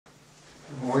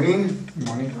Morning.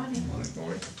 Morning. Morning.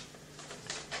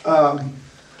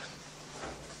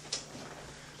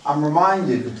 I'm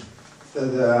reminded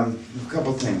of a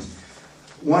couple things.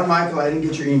 One, Michael, I didn't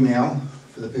get your email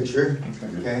for the picture.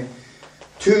 Okay.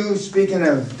 Two, speaking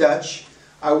of Dutch,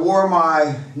 I wore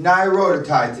my Nijrode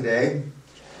tie today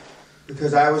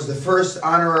because I was the first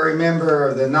honorary member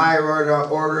of the Nijrode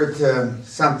Order to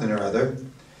something or other.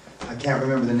 I can't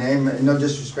remember the name. No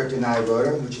disrespect to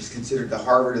Nijrode, which is considered the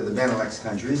Harvard of the Benelux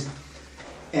countries.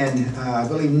 And I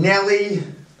believe Nellie,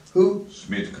 who?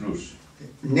 Smit-Cruz.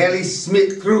 Nellie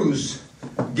Smit-Cruz,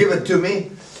 give it to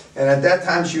me. And at that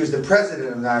time she was the president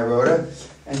of Nijrode.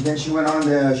 And then she went on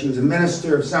to, she was a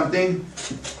minister of something.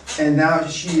 And now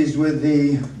she is with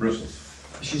the... Brussels.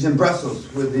 She's in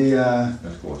Brussels with the...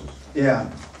 Headquarters. Yeah.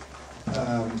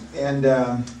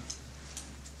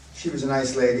 She was a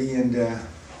nice lady. And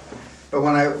but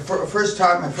when I first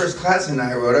taught my first class in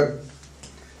Nijrode,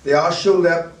 they all showed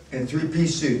up in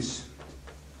three-piece suits.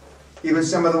 Even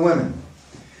some of the women.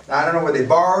 Now, I don't know whether they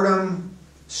borrowed them,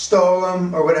 stole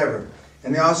them, or whatever.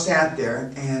 And they all sat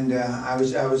there, and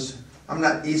I'm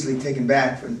not easily taken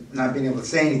back for not being able to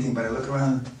say anything, but I look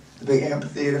around the big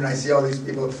amphitheater and I see all these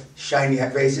people with shiny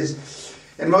faces.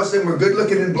 And most of them were good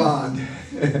looking and blonde.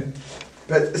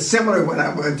 But similar when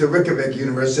I went to Reykjavik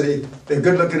University, they're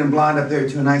good looking and blonde up there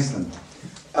too in Iceland.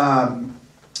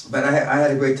 But I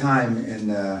had a great time in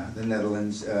the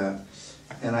Netherlands. And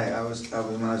when I was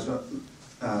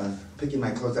picking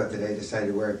my clothes out today, I decided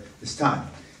to wear it this time.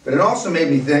 But it also made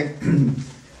me think,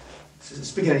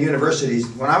 speaking of universities,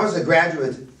 when I was a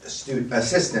graduate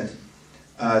assistant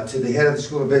to the head of the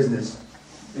School of Business,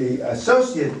 the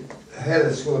associate head of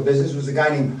the School of Business was a guy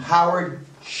named Howard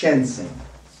Shenson.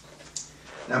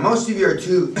 Now most of you are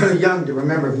too young to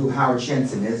remember who Howard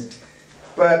Shenson is,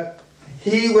 but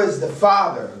he was the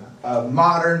father of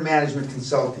modern management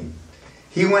consulting.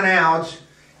 He went out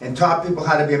and taught people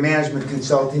how to be a management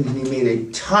consultant, and he made a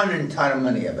ton of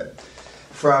money of it.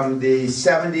 From the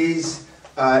 70s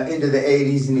into the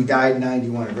 80s, and he died in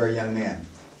 91, a very young man.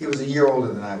 He was a year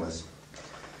older than I was.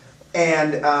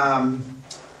 And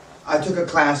I took a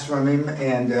class from him,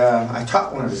 and I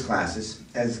taught one of his classes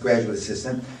as a graduate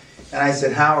assistant. And I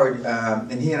said, Howard,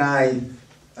 and he and I,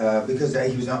 because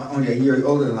he was only a year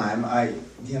older than I am,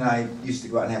 he and I used to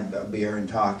go out and have a beer and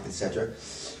talk, etc.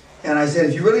 And I said,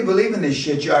 if you really believe in this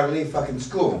shit, you ought to leave fucking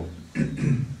school.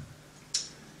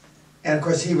 And of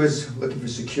course he was looking for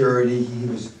security, he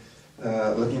was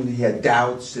he had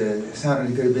doubts, it sounded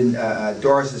like he could have been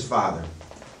Doris's father,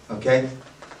 okay?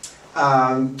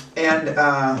 But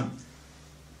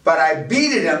I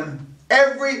beated him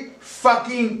every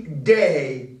fucking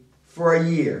day for a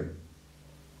year.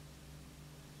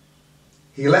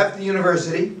 He left the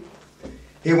university,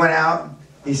 he went out,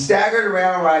 he staggered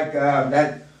around like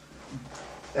that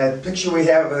picture we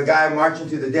have of the guy marching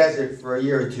through the desert for a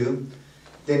year or two.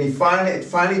 Then it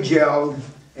finally gelled,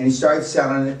 and he started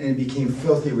selling it, and he became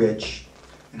filthy rich.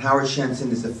 And Howard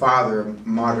Shenson is the father of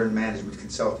modern management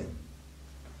consulting.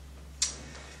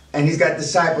 And he's got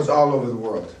disciples all over the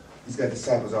world. He's got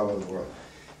disciples all over the world.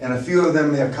 And a few of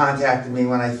them have contacted me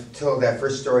when I told that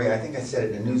first story. I think I said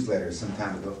it in a newsletter some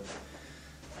time ago.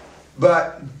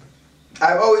 But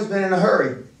I've always been in a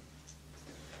hurry.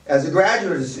 As a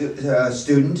graduate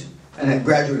student and a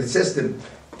graduate assistant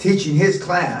teaching his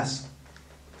class,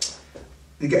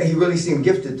 he really seemed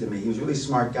gifted to me. He was a really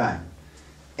smart guy.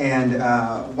 And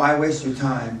why waste your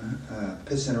time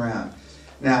pissing around?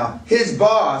 Now, his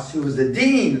boss, who was the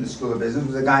dean of the School of Business,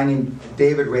 was a guy named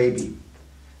David Raby.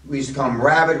 We used to call him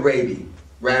Rabbit Raby.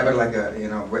 Rabbit like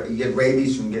you get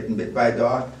rabies from getting bit by a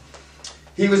dog.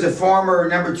 He was a former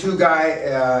 #2 guy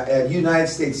at United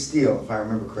States Steel, if I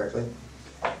remember correctly.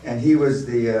 And he was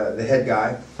the head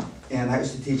guy. And I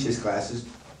used to teach his classes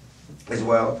as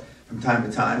well from time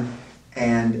to time.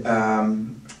 And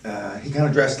he kind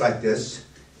of dressed like this.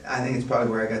 I think it's probably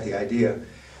where I got the idea.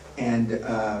 And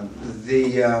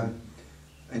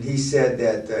and he said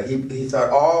that he thought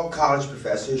all college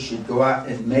professors should go out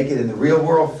and make it in the real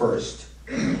world first,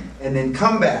 and then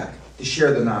come back to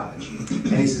share the knowledge.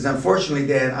 And he says, unfortunately,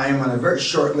 Dan, I am on a very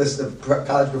short list of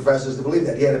college professors to believe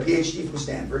that. He had a PhD from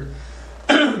Stanford,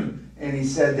 and he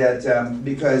said that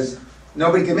because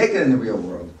nobody can make it in the real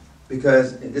world,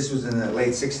 because this was in the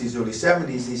late 60s, early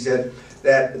 70s, he said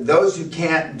that those who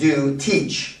can't do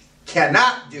teach,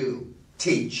 cannot do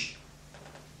teach.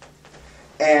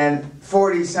 And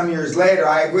 40-some years later,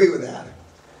 I agree with that.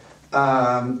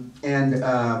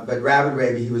 But Rabbit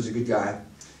Raby, he was a good guy,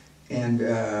 and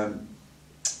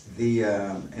he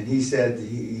said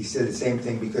the same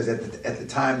thing, because at the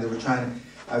time they were trying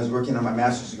to I was working on my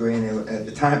master's degree, and at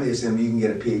the time they said, you can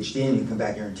get a PhD and you can come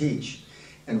back here and teach.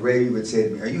 And Ray would say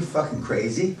to me, are you fucking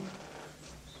crazy?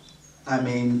 I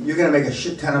mean, you're going to make a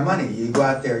shit ton of money. You go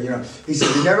out there, you know. He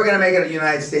said, you're never going to make it a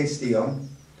United States Steel.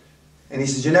 And he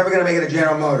says, you're never going to make it a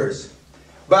General Motors.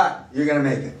 But you're going to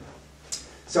make it.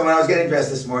 So when I was getting dressed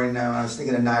this morning, I was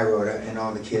thinking of Nairoda and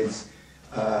all the kids.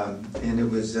 And it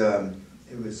was an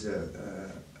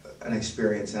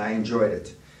experience, and I enjoyed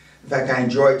it. In fact, I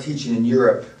enjoyed teaching in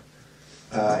Europe,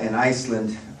 in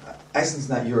Iceland. Iceland's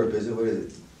not Europe, is it? What is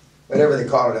it? Whatever they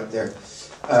call it up there.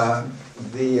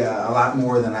 A lot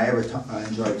more than I ever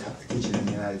enjoyed teaching in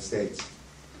the United States.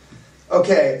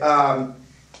 Okay,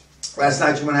 last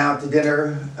night you went out to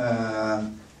dinner,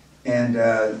 and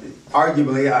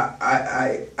arguably,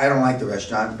 I don't like the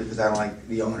restaurant because I don't like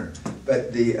the owner,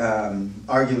 but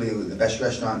arguably the best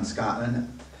restaurant in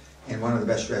Scotland and one of the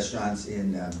best restaurants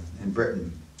in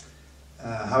Britain.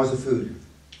 How was the food?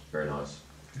 Very nice.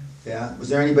 Yeah. Was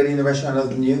there anybody in the restaurant other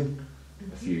than you?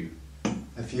 A few.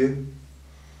 A few?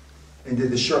 And did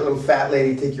the short little fat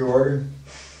lady take your order?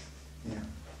 Yeah.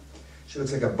 She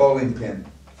looks like a bowling pin.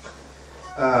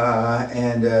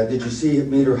 Did you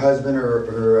meet her husband or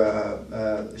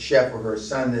her chef or her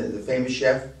son, the famous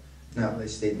chef? No, they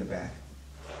stayed in the back.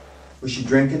 Was she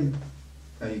drinking?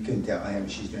 No, you couldn't tell.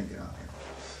 She's drinking out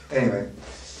there. Anyway,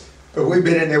 but we've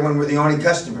been in there when we're the only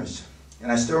customers.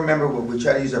 And I still remember when we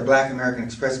tried to use our Black American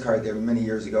Express card there many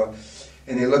years ago,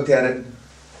 and they looked at it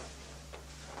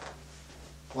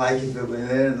like,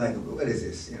 what is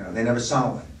this? You know, they never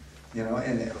saw one, you know,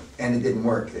 and it didn't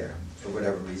work there for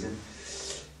whatever reason.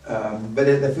 But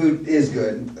the food is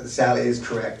good. Sally is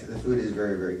correct. The food is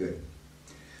very, very good.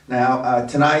 Now,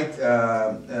 tonight,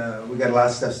 we got a lot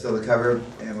of stuff still to cover,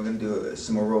 and we're going to do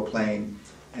some more role playing.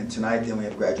 And tonight, then we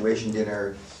have graduation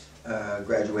dinner,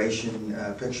 graduation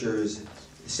pictures,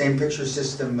 same picture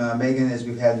system, Megan, as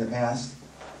we've had in the past.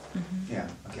 Mm-hmm. Yeah.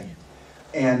 Okay.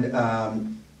 And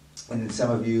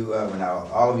some of you, now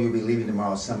all of you will be leaving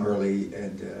tomorrow, some early,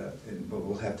 and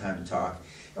we'll have time to talk.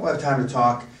 And we'll have time to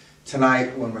talk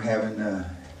tonight when we're having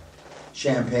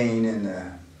champagne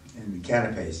and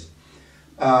canapes.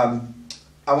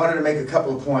 I wanted to make a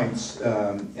couple of points,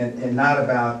 and not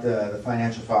about the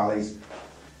financial follies,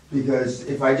 because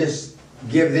if I just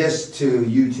give this to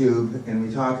YouTube and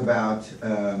we talk about,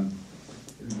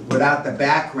 without the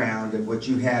background of what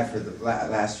you had for the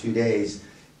last few days,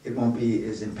 it won't be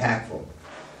as impactful.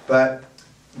 But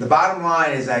the bottom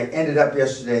line is I ended up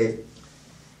yesterday,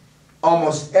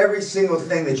 almost every single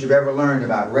thing that you've ever learned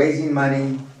about raising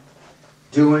money,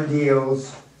 doing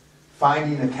deals,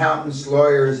 finding accountants,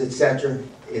 lawyers, etc.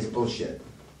 is bullshit.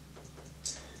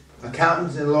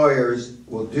 Accountants and lawyers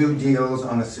will do deals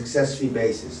on a success fee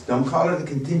basis. Don't call it a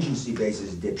contingency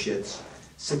basis, dipshits.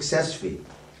 Success fee.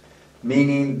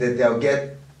 Meaning that they'll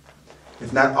get,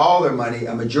 if not all their money,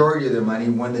 a majority of their money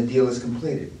when the deal is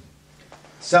completed.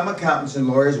 Some accountants and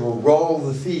lawyers will roll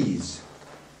the fees.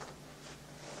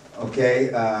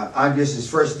 Okay, Andres'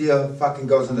 first deal fucking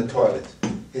goes in the toilet.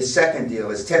 His second deal,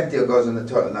 his 10th deal goes in the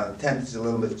toilet. Now, the 10th is a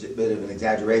little bit of an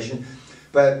exaggeration,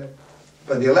 but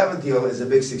the 11th deal is a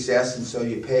big success, and so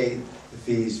you pay the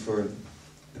fees for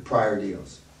the prior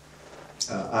deals.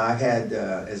 I had,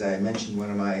 as I mentioned, one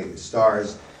of my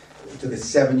stars, it took us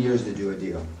 7 years to do a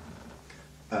deal.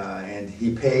 And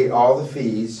he paid all the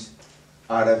fees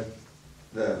out of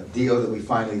the deal that we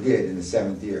finally did in the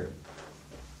 7th year.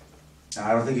 Now,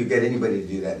 I don't think you'd get anybody to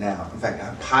do that now. In fact,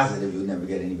 I'm positive you'll never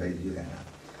get anybody to do that now.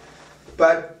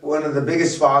 But one of the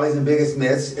biggest follies and biggest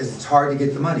myths is it's hard to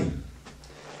get the money.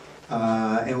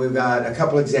 And we've got a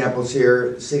couple examples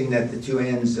here sitting at the two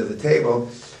ends of the table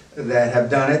that have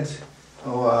done it,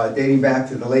 dating back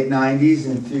to the late 90s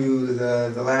and through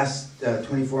the last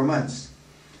 24 months.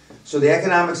 So the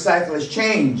economic cycle has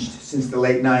changed since the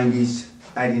late 90s,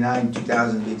 99,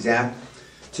 2000 to be exact,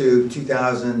 to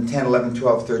 2010, 11,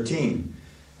 12, 13.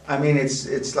 I mean,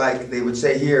 it's like, they would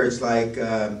say here, it's like,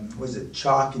 was it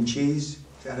chalk and cheese?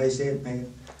 Is that how you say it,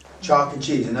 Megan? Chalk and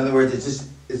cheese. In other words, it's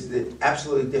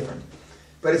absolutely different.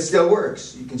 But it still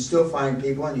works. You can still find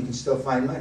people and you can still find money.